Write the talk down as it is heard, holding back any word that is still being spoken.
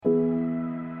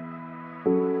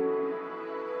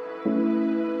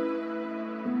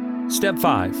Step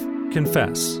 5.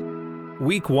 Confess.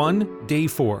 Week 1, Day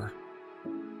 4.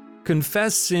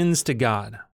 Confess sins to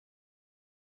God.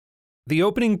 The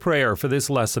opening prayer for this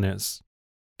lesson is,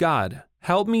 God,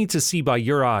 help me to see by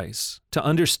your eyes, to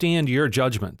understand your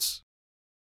judgments.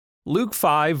 Luke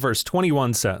 5 verse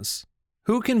 21 says,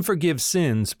 Who can forgive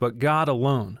sins but God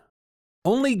alone?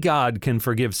 Only God can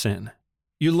forgive sin.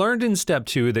 You learned in Step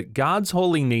 2 that God's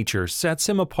holy nature sets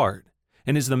him apart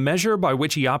and is the measure by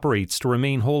which he operates to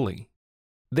remain holy.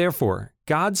 Therefore,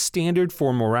 God's standard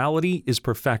for morality is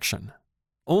perfection.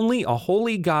 Only a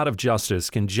holy God of justice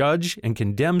can judge and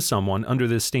condemn someone under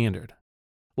this standard.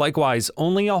 Likewise,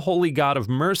 only a holy God of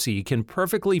mercy can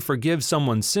perfectly forgive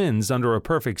someone's sins under a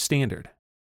perfect standard.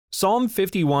 Psalm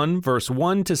 51 verse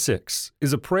 1-6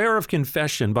 is a prayer of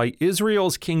confession by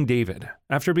Israel's King David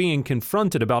after being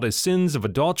confronted about his sins of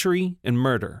adultery and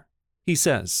murder. He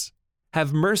says,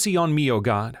 Have mercy on me, O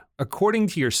God, according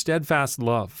to your steadfast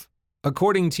love.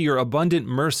 According to your abundant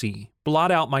mercy,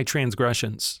 blot out my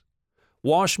transgressions.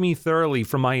 Wash me thoroughly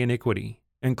from my iniquity,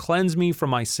 and cleanse me from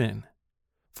my sin.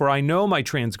 For I know my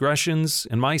transgressions,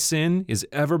 and my sin is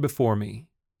ever before me.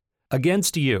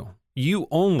 Against you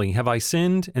only have I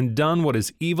sinned and done what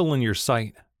is evil in your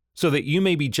sight, so that you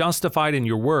may be justified in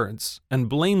your words, and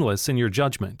blameless in your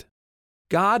judgment.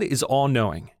 God is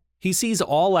all-knowing. He sees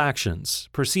all actions,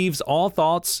 perceives all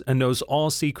thoughts, and knows all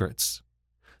secrets.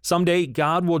 Someday,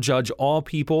 God will judge all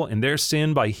people and their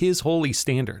sin by His holy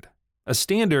standard, a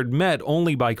standard met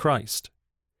only by Christ.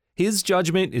 His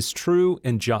judgment is true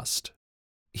and just.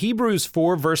 Hebrews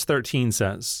 4 verse 13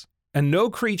 says, And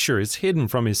no creature is hidden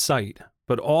from His sight,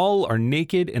 but all are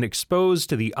naked and exposed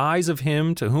to the eyes of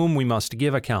Him to whom we must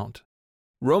give account.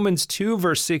 Romans 2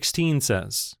 verse 16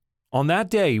 says, On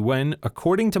that day when,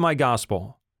 according to my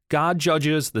gospel, God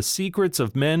judges the secrets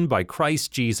of men by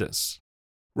Christ Jesus.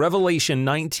 Revelation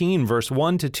 19 verse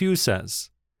 1-2 says,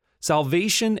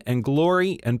 Salvation and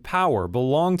glory and power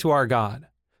belong to our God,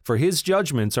 for His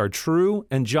judgments are true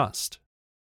and just.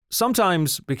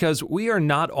 Sometimes, because we are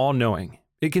not all-knowing,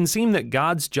 it can seem that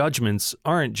God's judgments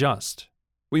aren't just.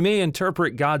 We may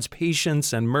interpret God's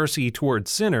patience and mercy toward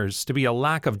sinners to be a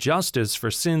lack of justice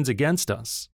for sins against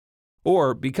us.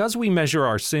 Or, because we measure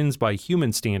our sins by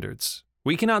human standards,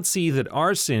 we cannot see that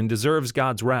our sin deserves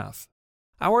God's wrath.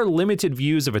 Our limited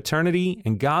views of eternity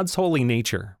and God's holy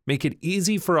nature make it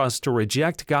easy for us to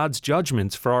reject God's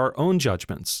judgments for our own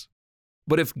judgments.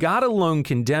 But if God alone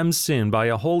condemns sin by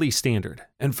a holy standard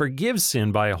and forgives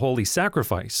sin by a holy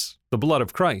sacrifice, the blood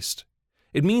of Christ,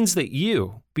 it means that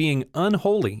you, being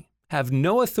unholy, have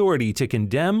no authority to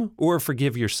condemn or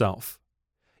forgive yourself.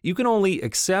 You can only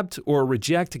accept or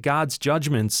reject God's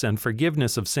judgments and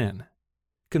forgiveness of sin.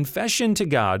 Confession to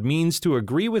God means to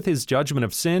agree with His judgment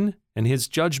of sin and His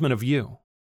judgment of you.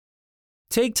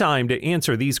 Take time to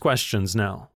answer these questions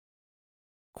now.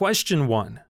 Question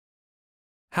 1.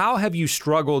 How have you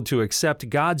struggled to accept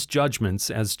God's judgments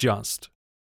as just?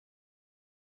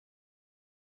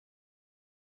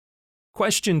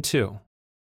 Question 2.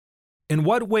 In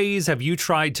what ways have you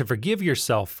tried to forgive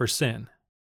yourself for sin?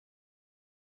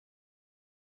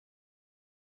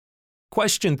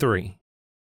 Question 3.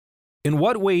 In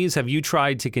what ways have you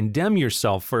tried to condemn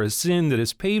yourself for a sin that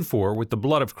is paid for with the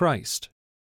blood of Christ?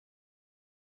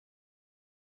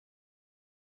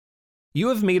 You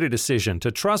have made a decision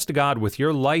to trust God with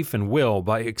your life and will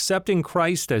by accepting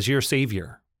Christ as your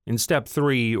Savior, in Step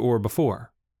 3 or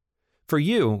before. For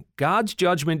you, God's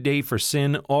judgment day for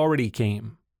sin already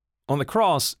came. On the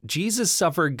cross, Jesus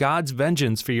suffered God's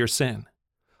vengeance for your sin,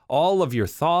 all of your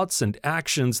thoughts and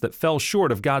actions that fell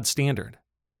short of God's standard.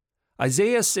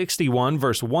 Isaiah 61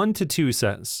 verse 1-2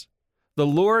 says, The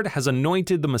Lord has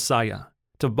anointed the Messiah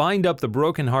to bind up the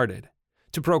brokenhearted,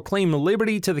 to proclaim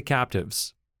liberty to the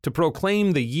captives, to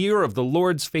proclaim the year of the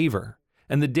Lord's favor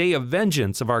and the day of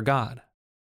vengeance of our God.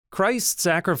 Christ's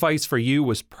sacrifice for you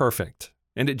was perfect,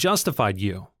 and it justified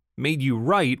you, made you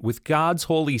right with God's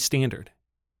holy standard.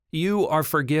 You are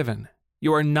forgiven.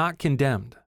 You are not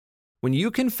condemned. When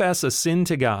you confess a sin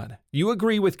to God, you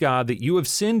agree with God that you have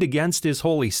sinned against His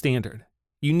holy standard.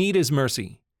 You need His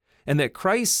mercy, and that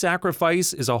Christ's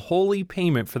sacrifice is a holy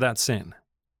payment for that sin.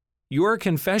 Your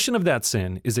confession of that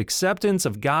sin is acceptance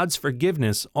of God's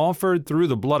forgiveness offered through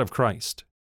the blood of Christ.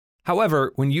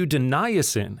 However, when you deny a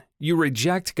sin, you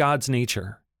reject God's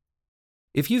nature.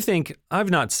 If you think,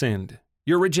 I've not sinned,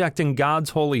 you're rejecting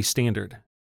God's holy standard.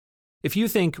 If you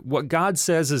think what God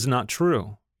says is not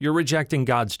true, you're rejecting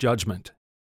God's judgment.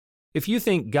 If you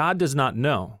think God does not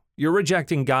know, you're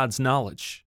rejecting God's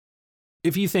knowledge.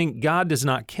 If you think God does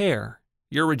not care,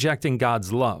 you're rejecting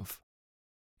God's love.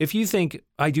 If you think,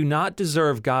 I do not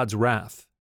deserve God's wrath,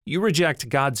 You reject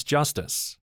God's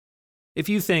justice. If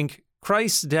you think,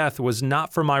 Christ's death was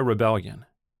not for my rebellion,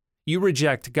 you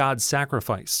reject God's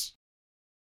sacrifice.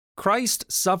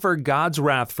 Christ suffered God's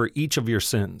wrath for each of your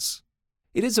sins.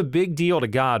 It is a big deal to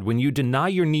God when you deny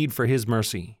your need for His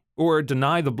mercy, or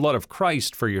deny the blood of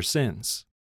Christ for your sins.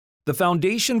 The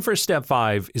foundation for step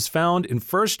 5 is found in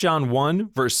 1 John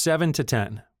 1, verse 7 to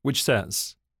 10, which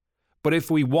says, "But if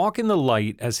we walk in the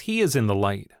light as He is in the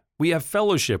light, we have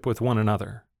fellowship with one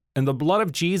another, and the blood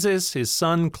of Jesus, His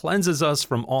Son, cleanses us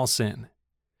from all sin.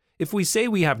 If we say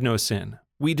we have no sin,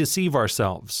 we deceive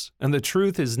ourselves, and the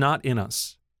truth is not in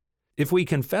us. If we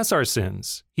confess our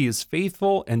sins, He is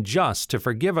faithful and just to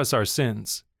forgive us our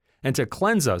sins, and to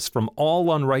cleanse us from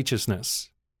all unrighteousness.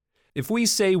 If we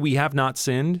say we have not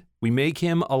sinned, we make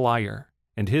Him a liar,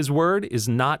 and His word is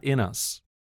not in us."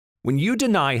 When you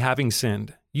deny having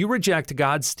sinned, you reject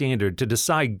God's standard to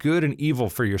decide good and evil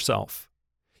for yourself.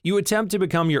 You attempt to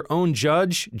become your own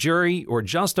judge, jury, or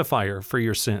justifier for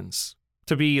your sins,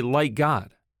 to be like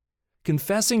God.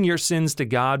 Confessing your sins to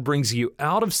God brings you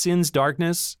out of sin's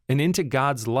darkness and into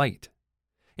God's light.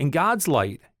 In God's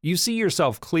light, you see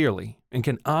yourself clearly and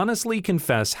can honestly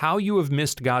confess how you have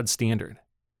missed God's standard.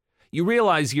 You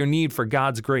realize your need for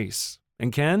God's grace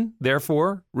and can,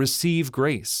 therefore, receive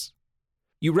grace.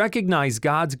 You recognize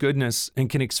God's goodness and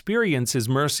can experience His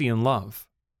mercy and love.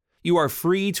 You are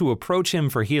free to approach Him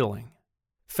for healing.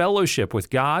 Fellowship with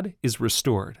God is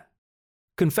restored.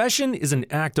 Confession is an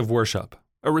act of worship,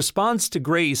 a response to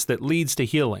grace that leads to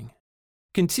healing.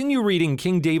 Continue reading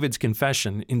King David's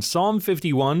confession in Psalm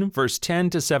 51, verse 10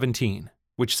 to 17,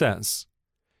 which says,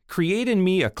 "Create in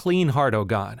me a clean heart, O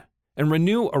God, and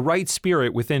renew a right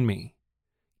spirit within me.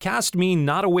 Cast me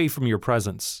not away from your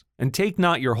presence, and take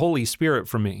not your Holy Spirit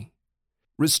from me.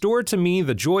 Restore to me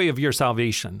the joy of your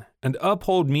salvation, and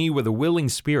uphold me with a willing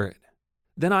spirit.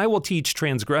 Then I will teach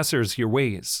transgressors your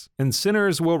ways, and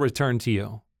sinners will return to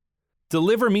you.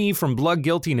 Deliver me from blood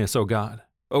guiltiness, O God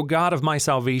of my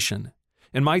salvation,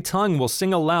 and my tongue will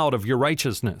sing aloud of your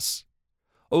righteousness.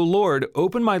 O Lord,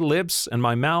 open my lips, and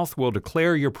my mouth will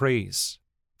declare your praise.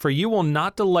 For you will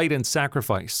not delight in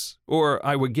sacrifice, or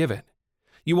I would give it.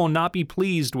 You will not be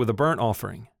pleased with a burnt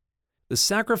offering. The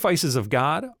sacrifices of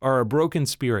God are a broken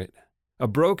spirit. A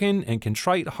broken and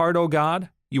contrite heart, O God,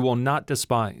 you will not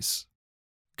despise."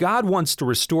 God wants to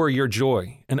restore your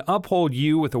joy and uphold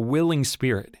you with a willing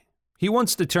spirit. He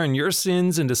wants to turn your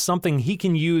sins into something He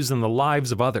can use in the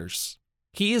lives of others.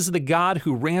 He is the God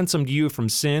who ransomed you from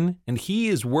sin, and He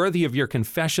is worthy of your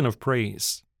confession of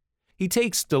praise. He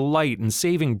takes delight in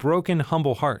saving broken,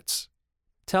 humble hearts.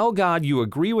 Tell God you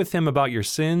agree with Him about your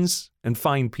sins and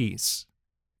find peace.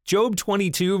 Job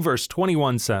 22, verse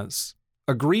 21 says,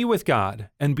 "Agree with God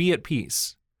and be at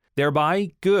peace.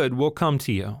 Thereby good will come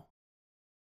to you."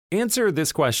 Answer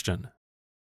this question.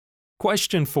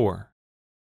 Question 4.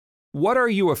 What are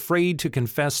you afraid to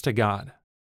confess to God?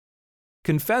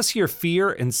 Confess your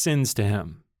fear and sins to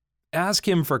Him. Ask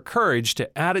Him for courage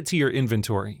to add it to your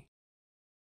inventory.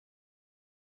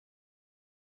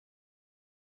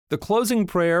 The closing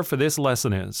prayer for this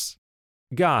lesson is,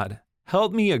 God,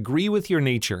 help me agree with your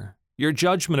nature, your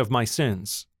judgment of my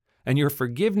sins, and your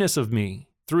forgiveness of me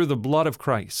through the blood of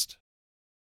Christ.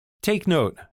 Take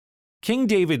note, King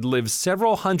David lived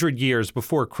several hundred years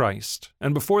before Christ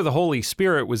and before the Holy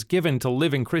Spirit was given to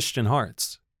live in Christian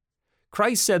hearts.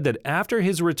 Christ said that after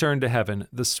His return to heaven,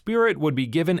 the Spirit would be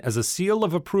given as a seal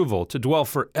of approval to dwell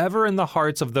forever in the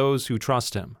hearts of those who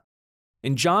trust Him.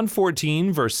 In John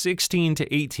 14, verse 16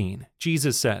 to 18,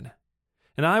 Jesus said,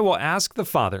 "And I will ask the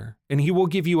Father, and He will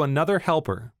give you another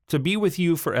helper to be with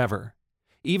you forever,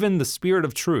 even the Spirit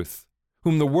of truth,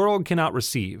 whom the world cannot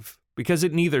receive, because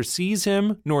it neither sees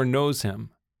Him nor knows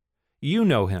Him. You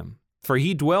know Him, for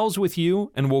He dwells with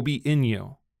you and will be in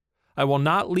you. I will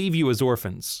not leave you as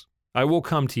orphans. I will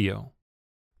come to you."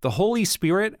 The Holy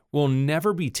Spirit will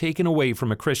never be taken away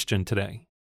from a Christian today.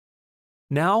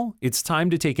 Now it's time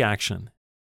to take action.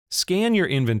 Scan your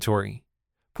inventory.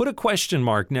 Put a question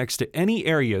mark next to any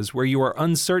areas where you are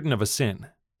uncertain of a sin,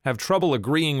 have trouble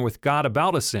agreeing with God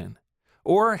about a sin,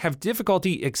 or have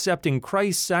difficulty accepting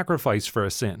Christ's sacrifice for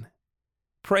a sin.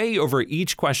 Pray over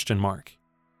each question mark.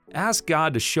 Ask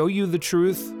God to show you the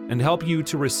truth and help you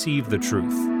to receive the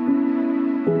truth.